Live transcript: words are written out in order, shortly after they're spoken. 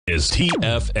is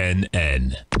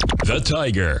TFNN, the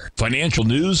Tiger Financial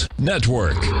News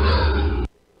Network.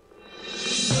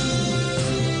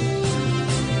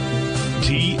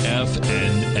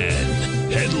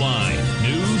 TFNN Headline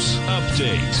News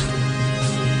Update.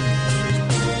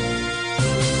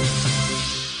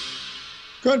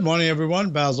 Good morning, everyone.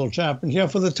 Basil Chapman here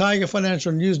for the Tiger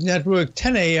Financial News Network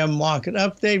 10 a.m. market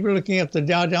update. We're looking at the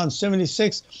Dow down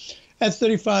 76 at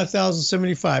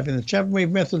 35,075. In the Chapman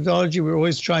wave methodology, we're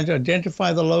always trying to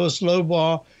identify the lowest low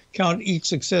bar, count each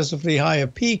successively higher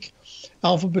peak,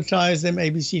 alphabetize them A,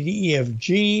 B, C, D, E, F,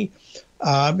 G.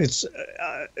 It's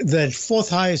that fourth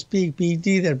highest peak,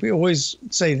 BD, that we always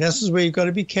say this is where you've got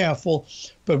to be careful.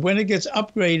 But when it gets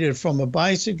upgraded from a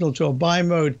buy signal to a buy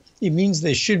mode, it means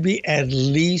there should be at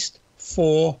least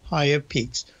 4 higher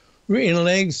peaks. We're in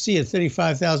leg C at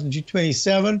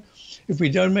 35,227. If we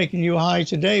don't make a new high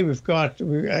today,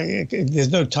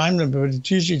 there's no time limit, but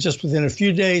it's usually just within a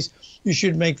few days, you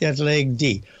should make that leg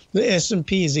D. The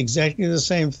S&P is exactly the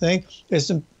same thing.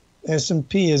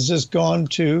 S&P has just gone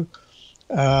to,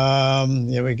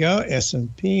 there we go,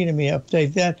 S&P, let me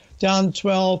update that, down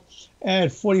 12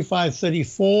 at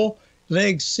 45.34.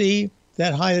 Leg C,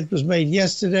 that high that was made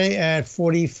yesterday at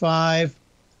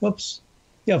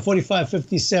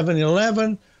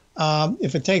 45.57.11.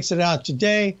 If it takes it out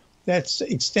today, that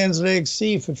extends leg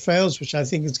C. If it fails, which I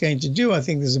think it's going to do, I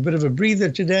think there's a bit of a breather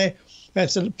today.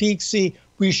 That's a peak C.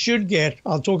 We should get,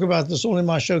 I'll talk about this all in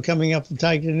my show coming up, the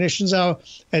Tiger Ignitions Hour,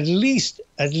 at least,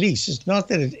 it's not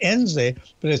that it ends there,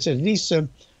 but it's at least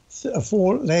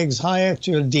 4 legs higher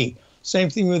to a D.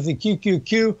 Same thing with the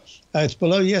QQQ. It's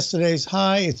below yesterday's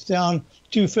high. It's down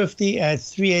 250 at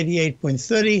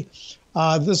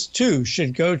 388.30. This too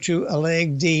should go to a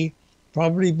leg D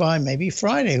probably by maybe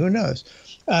Friday. Who knows?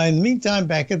 In the meantime,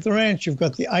 back at the ranch, you've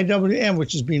got the IWM,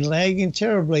 which has been lagging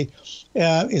terribly,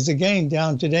 is again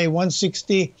down today,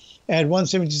 160 at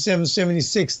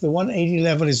 177.76. The 180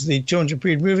 level is the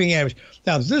 200-period moving average.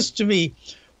 Now, this to me,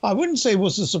 I wouldn't say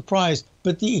was a surprise,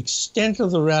 but the extent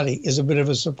of the rally is a bit of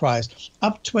a surprise.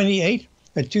 Up 28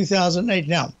 at 2008.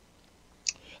 Now,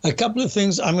 a couple of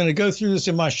things. I'm going to go through this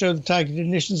in my show, the Tiger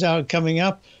Ignitions Hour, coming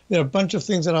up. There are a bunch of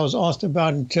things that I was asked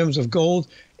about in terms of gold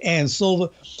and silver.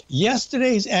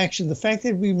 Yesterday's action, the fact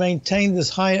that we maintained this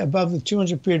high above the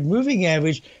 200-period moving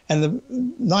average and the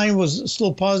 9 was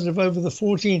still positive over the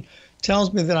 14,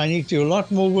 tells me that I need to do a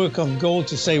lot more work on gold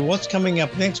to say what's coming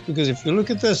up next, because if you look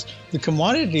at this, the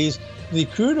commodities, the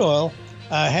crude oil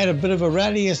had a bit of a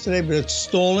rally yesterday, but it's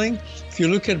stalling. If you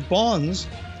look at bonds,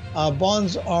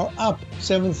 bonds are up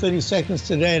 7/30 seconds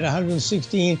today at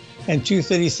 116 and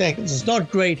 2/30 seconds. It's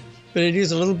not great, but it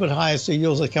is a little bit higher, so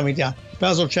yields are coming down.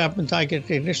 Basil Chapman, Tiger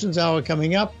Technicians Hour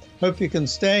coming up. Hope you can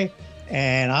stay,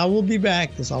 and I will be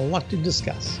back. There's a lot to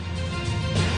discuss.